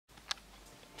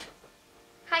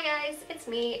Hi guys, it's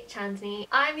me, Chandni.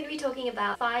 I'm going to be talking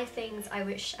about 5 things I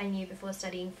wish I knew before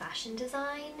studying fashion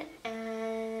design,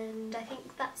 and I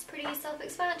think that's pretty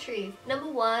self-explanatory.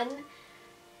 Number 1,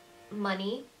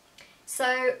 money.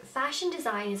 So fashion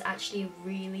design is actually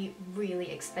really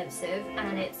expensive,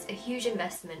 and it's a huge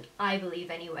investment, I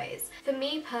believe anyways. For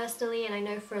me personally, and I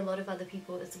know for a lot of other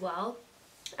people as well,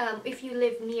 if you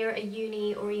live near a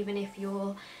uni, or even if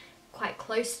you're quite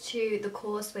close to the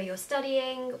course where you're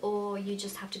studying, or you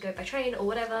just have to go by train or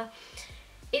whatever,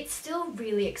 it's still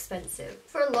really expensive.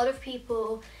 For a lot of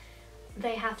people,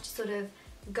 they have to sort of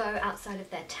go outside of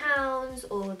their towns,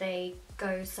 or they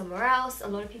go somewhere else. A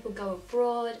lot of people go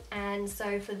abroad, and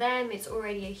so for them it's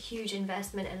already a huge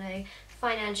investment and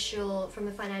from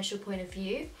a financial point of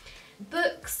view.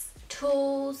 Books,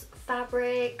 tools,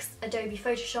 fabrics, Adobe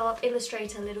Photoshop,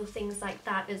 Illustrator, little things like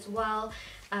that as well.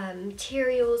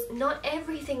 Materials, not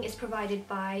everything is provided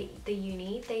by the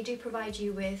uni. They do provide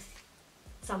you with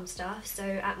some stuff. So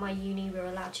at my uni we were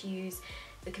allowed to use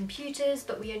the computers,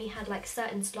 but we only had like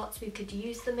certain slots we could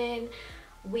use them in.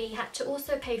 We had to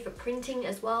also pay for printing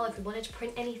as well. If we wanted to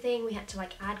print anything, we had to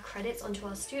like add credits onto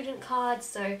our student cards,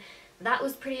 so that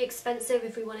was pretty expensive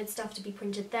if we wanted stuff to be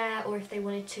printed there, or if they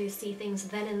wanted to see things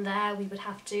then and there, we would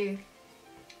have to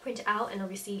print it out and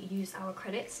obviously use our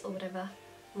credits or whatever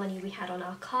money we had on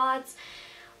our cards.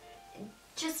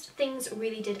 Just things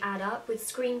really did add up with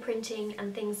screen printing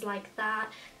and things like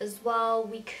that as well.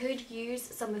 We could use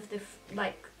some of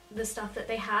the stuff that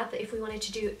they had, but if we wanted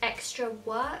to do extra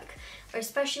work, or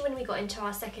especially when we got into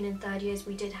our 2nd and 3rd years,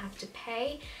 we did have to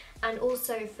pay. And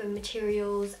also for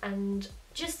materials and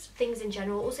just things in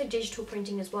general, also digital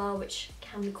printing as well, which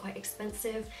can be quite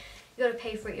expensive. You gotta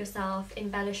pay for it yourself,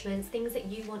 embellishments, things that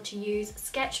you want to use,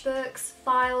 sketchbooks,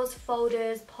 files,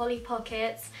 folders, Polly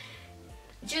Pockets,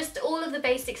 just all of the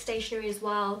basic stationery as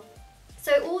well.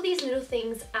 So all these little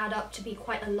things add up to be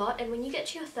quite a lot, and when you get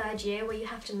to your 3rd year where you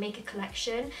have to make a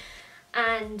collection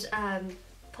and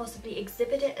possibly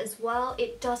exhibit it as well,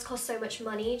 it does cost so much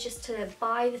money just to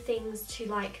buy the things to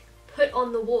like put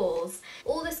on the walls.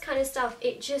 All this kind of stuff,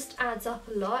 it just adds up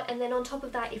a lot. And then on top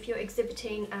of that, if you're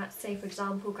exhibiting at, say for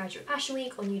example, Graduate Fashion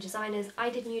Week or New Designers, I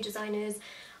did New Designers,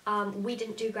 we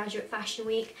didn't do Graduate Fashion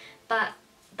Week, but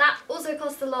that also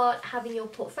costs a lot, having your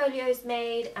portfolios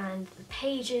made and the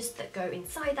pages that go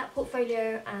inside that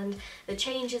portfolio and the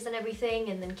changes and everything,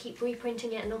 and then keep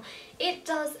reprinting it and all. It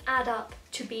does add up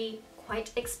to be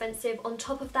quite expensive. On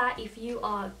top of that, if you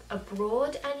are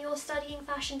abroad and you're studying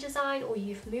fashion design, or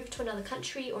you've moved to another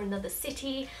country or another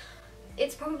city,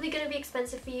 it's probably going to be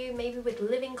expensive for you, maybe with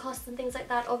living costs and things like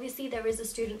that. Obviously there is a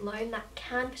student loan that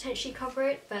can potentially cover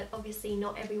it, but obviously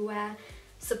not everywhere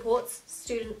supports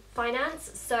student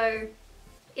finance, so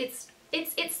it's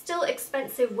still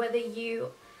expensive whether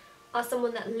you are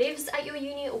someone that lives at your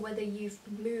uni or whether you've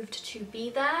moved to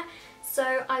be there.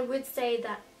 So I would say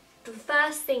that the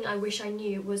first thing I wish I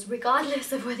knew was,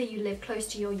 regardless of whether you live close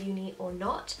to your uni or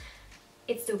not,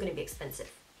 it's still going to be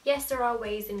expensive. Yes, there are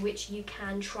ways in which you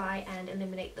can try and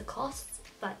eliminate the costs,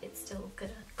 but it's still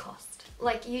gonna cost.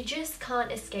 Like, you just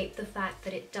can't escape the fact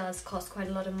that it does cost quite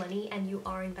a lot of money and you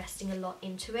are investing a lot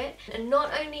into it. And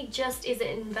not only just is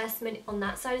it an investment on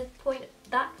that side of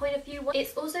that point of view,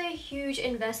 it's also a huge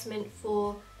investment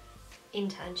for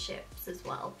internships as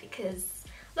well, because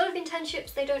a lot of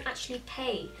internships, they don't actually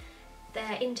pay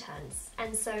their interns,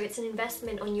 and so it's an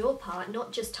investment on your part,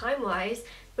 not just time-wise,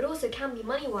 but also can be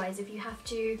money-wise if you have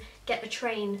to get a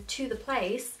train to the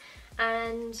place.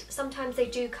 And sometimes they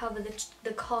do cover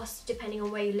the cost depending on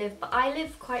where you live, but I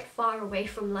live quite far away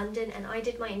from London, and I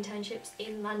did my internships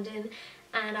in London,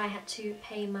 and I had to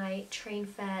pay my train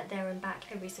fare there and back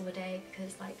every single day,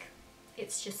 because like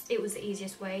it was the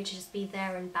easiest way to just be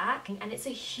there and back, and it's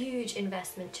a huge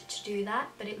investment to do that,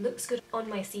 but it looks good on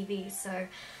my CV, so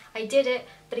I did it.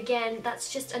 But again,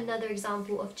 that's just another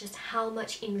example of just how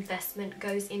much investment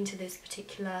goes into this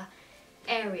particular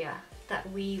area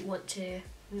that we want to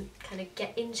kind of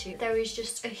get into. There is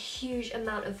just a huge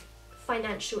amount of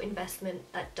financial investment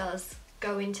that does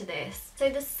go into this.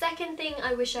 So the second thing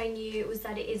I wish I knew was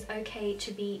that it is okay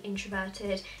to be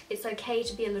introverted. It's okay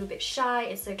to be a little bit shy.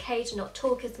 It's okay to not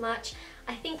talk as much.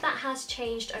 I think that has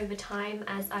changed over time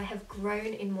as I have grown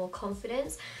in more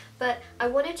confidence, but I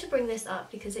wanted to bring this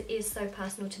up because it is so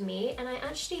personal to me, and I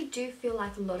actually do feel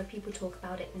like a lot of people talk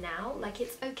about it now, like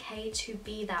it's okay to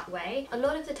be that way. A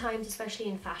lot of the times, especially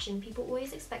in fashion, people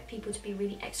always expect people to be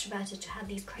really extroverted, to have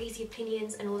these crazy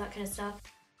opinions and all that kind of stuff.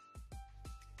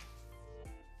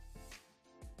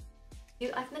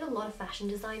 I've met a lot of fashion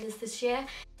designers this year.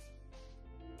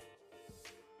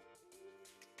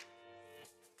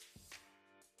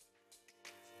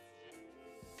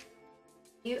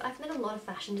 I've met a lot of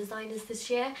fashion designers this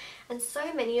year, and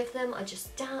so many of them are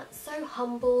just so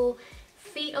humble,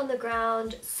 feet on the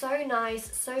ground, so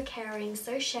nice, so caring,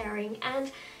 so sharing,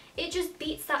 and it just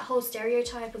beats that whole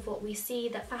stereotype of what we see,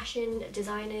 that fashion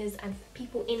designers and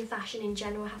people in fashion in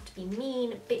general have to be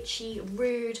mean, bitchy,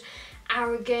 rude,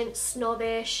 arrogant,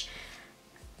 snobbish.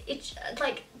 It's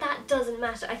like, that doesn't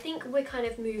matter. I think we're kind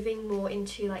of moving more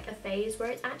into like a phase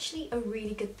where it's actually a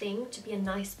really good thing to be a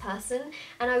nice person,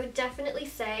 and I would definitely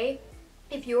say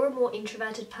if you're a more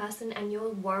introverted person and you're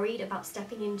worried about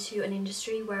stepping into an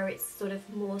industry where it's sort of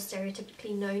more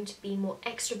stereotypically known to be more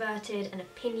extroverted and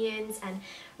opinions and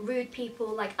rude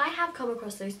people, like I have come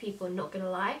across those people, not gonna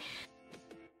lie.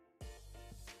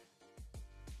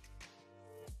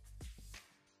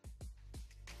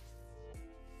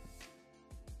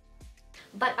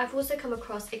 But I've also come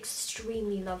across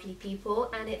extremely lovely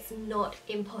people, and it's not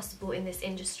impossible in this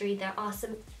industry. There are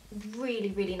some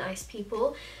really nice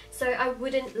people, so I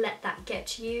wouldn't let that get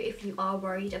to you if you are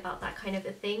worried about that kind of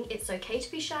a thing. It's okay to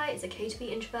be shy, it's okay to be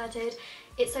introverted,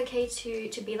 it's okay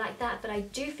to be like that, but I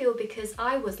do feel because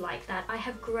I was like that, I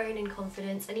have grown in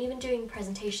confidence, and even doing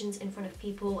presentations in front of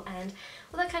people and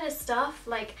all that kind of stuff,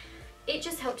 like it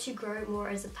just helps you grow more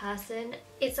as a person.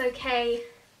 It's okay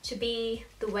to be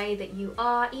the way that you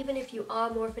are, even if you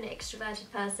are more of an extroverted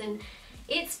person,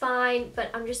 it's fine. But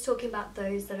I'm just talking about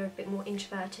those that are a bit more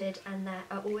introverted and that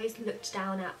are always looked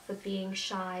down at for being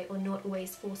shy or not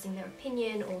always forcing their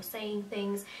opinion or saying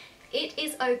things. It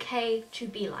is okay to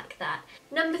be like that.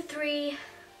 Number 3,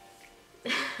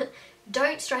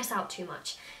 don't stress out too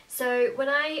much. So when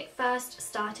I first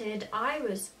started, I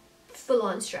was full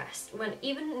on stressed.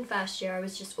 Even in first year I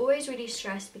was just always really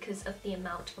stressed because of the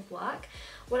amount of work.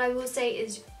 What I will say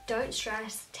is don't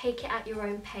stress, take it at your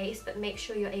own pace, but make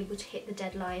sure you're able to hit the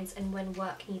deadlines and when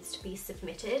work needs to be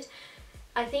submitted.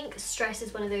 I think stress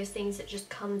is one of those things that just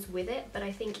comes with it, but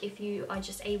I think if you are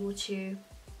just able to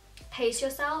pace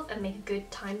yourself and make a good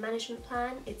time management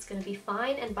plan, it's going to be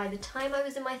fine. And by the time I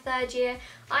was in my 3rd year,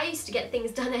 I used to get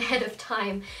things done ahead of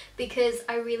time because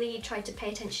I really tried to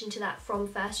pay attention to that from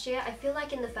first year. I feel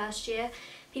like in the first year,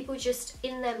 people just,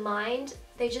 in their mind,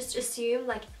 they just assume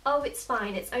like, oh, it's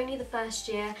fine, it's only the first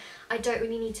year, I don't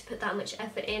really need to put that much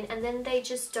effort in, and then they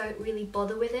just don't really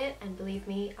bother with it. And believe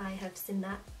me, I have seen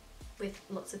that with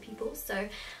lots of people, so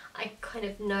I kind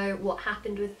of know what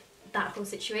happened with that whole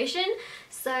situation.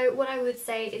 So what I would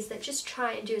say is that just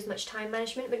try and do as much time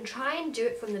management, but try and do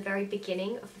it from the very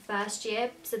beginning of the first year,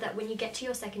 so that when you get to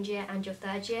your 2nd year and your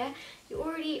 3rd year, you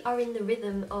already are in the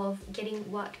rhythm of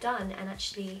getting work done and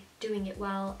actually doing it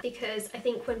well. Because I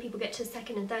think when people get to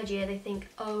 2nd and 3rd year, they think,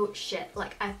 oh shit,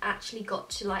 like I've actually got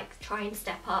to like try and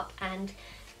step up and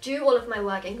do all of my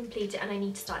work and complete it, and I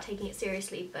need to start taking it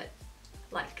seriously. But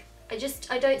like,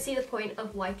 I don't see the point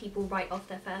of why people write off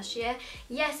their first year.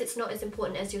 Yes, it's not as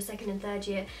important as your 2nd and 3rd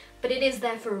year, but it is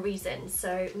there for a reason.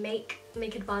 So take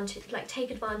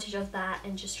advantage of that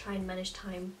and just try and manage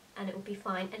time, and it will be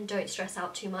fine. And don't stress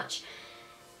out too much.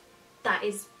 That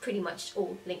is pretty much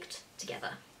all linked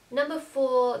together. Number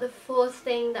 4, the 4th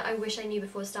thing that I wish I knew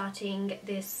before starting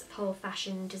this whole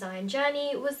fashion design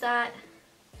journey was that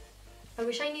I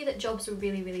wish I knew that jobs were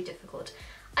really difficult.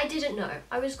 I didn't know.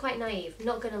 I was quite naive,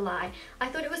 not gonna lie. I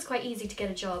thought it was quite easy to get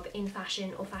a job in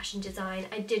fashion or fashion design.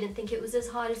 I didn't think it was as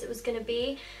hard as it was gonna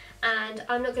be, and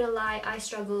I'm not gonna lie, I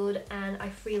struggled and I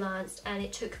freelanced, and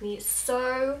it took me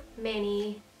so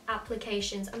many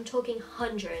applications. I'm talking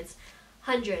hundreds,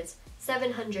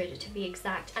 700 to be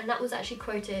exact, and that was actually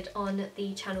quoted on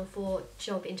the Channel 4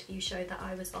 job interview show that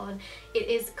I was on. It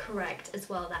is correct as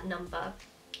well, that number.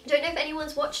 I don't know if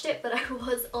anyone's watched it, but I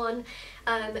was on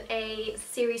a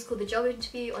series called The Job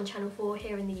Interview on Channel 4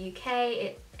 here in the UK.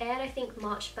 It aired, I think,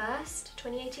 March 1st,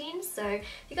 2018. So if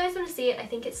you guys want to see it, I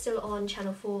think it's still on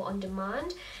Channel 4 on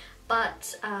demand.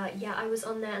 But yeah, I was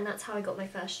on there, and that's how I got my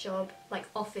first job, like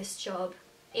office job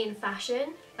in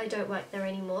fashion. I don't work there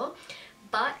anymore,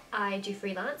 but I do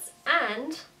freelance,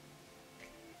 and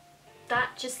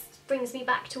that just brings me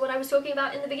back to what I was talking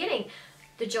about in the beginning.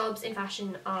 The jobs in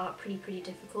fashion are pretty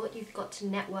difficult. You've got to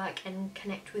network and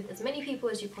connect with as many people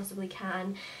as you possibly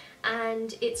can,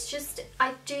 and it's just,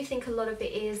 I do think a lot of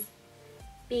it is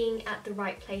being at the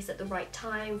right place at the right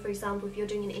time. For example, if you're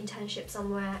doing an internship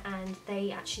somewhere and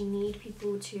they actually need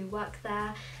people to work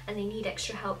there and they need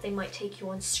extra help, they might take you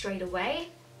on straight away.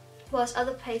 Whilst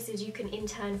other places you can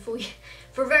intern for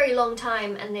a very long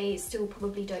time and they still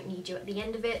probably don't need you at the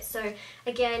end of it. So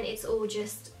again, it's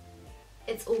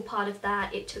all part of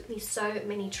that. It took me so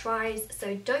many tries,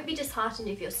 so don't be disheartened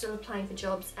if you're still applying for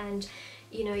jobs and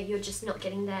you know you're just not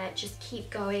getting there. Just keep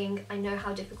going. I know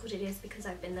how difficult it is because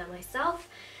I've been there myself,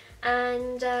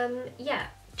 And yeah,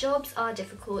 jobs are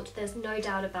difficult, there's no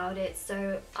doubt about it.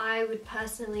 So I would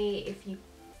personally,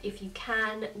 if you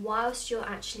can, whilst you're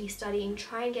actually studying,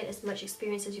 try and get as much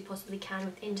experience as you possibly can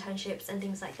with internships and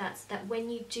things like that, so that when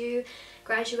you do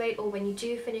graduate or when you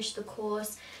do finish the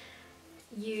course,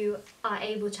 you are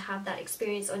able to have that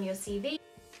experience on your CV.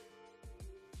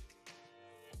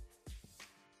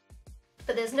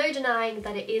 But there's no denying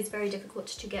that it is very difficult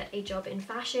to get a job in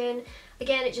fashion.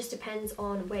 Again, it just depends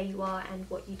on where you are and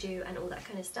what you do and all that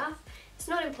kind of stuff. It's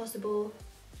not impossible,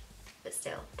 but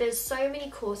still. There's so many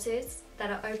courses that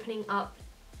are opening up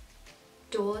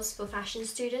doors for fashion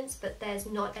students, but there's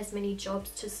not as many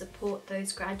jobs to support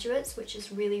those graduates, which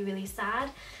is really, really sad.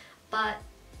 But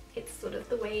it's sort of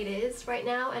the way it is right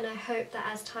now, and I hope that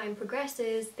as time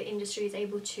progresses, the industry is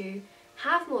able to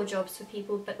have more jobs for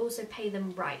people, but also pay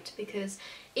them right, because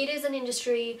it is an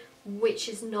industry which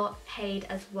is not paid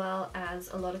as well as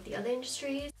a lot of the other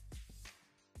industries.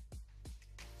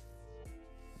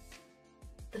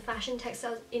 The fashion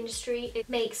textile industry, it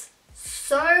makes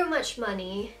so much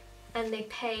money and they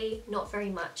pay not very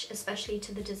much, especially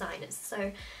to the designers.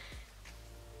 So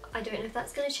I don't know if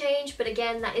that's going to change, but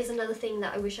again, that is another thing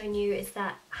that I wish I knew, is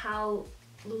that how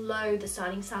low the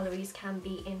starting salaries can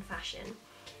be in fashion.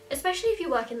 Especially if you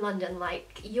work in London,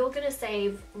 like, you're gonna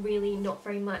save really not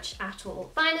very much at all.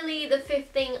 Finally, the fifth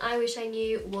thing I wish I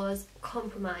knew was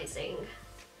compromising.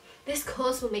 This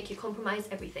course will make you compromise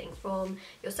everything from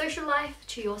your social life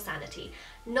to your sanity.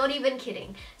 Not even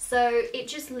kidding. So it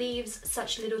just leaves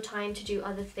such little time to do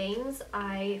other things.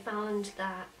 I found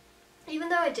that even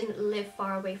though I didn't live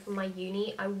far away from my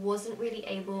uni, I wasn't really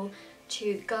able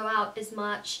to go out as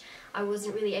much. I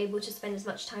wasn't really able to spend as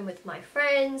much time with my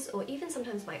friends or even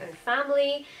sometimes my own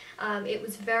family. It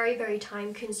was very, very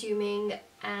time consuming,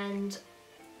 and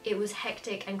it was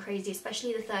hectic and crazy,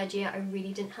 especially the third year. I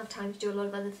really didn't have time to do a lot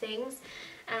of other things.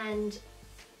 And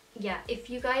yeah, if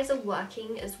you guys are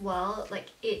working as well, like,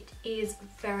 it is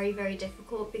very, very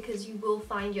difficult, because you will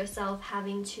find yourself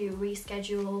having to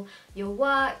reschedule your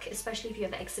work, especially if you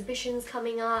have exhibitions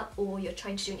coming up or you're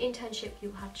trying to do an internship.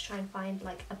 You'll have to try and find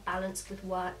like a balance with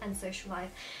work and social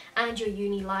life and your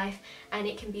uni life, and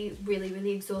it can be really,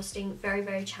 really exhausting, very,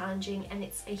 very challenging, and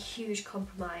it's a huge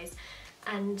compromise.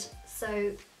 And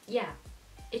so yeah,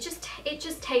 it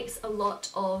just takes a lot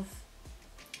of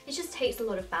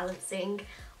balancing,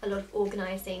 a lot of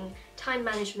organising, time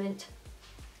management,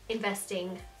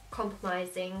 investing,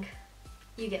 compromising.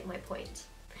 You get my point.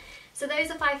 So those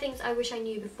are 5 things I wish I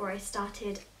knew before I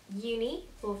started uni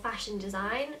for fashion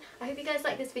design. I hope you guys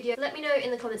like this video. Let me know in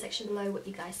the comment section below what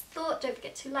you guys thought. Don't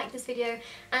forget to like this video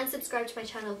and subscribe to my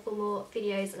channel for more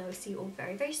videos, and I will see you all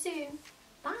very, very soon.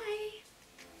 Bye!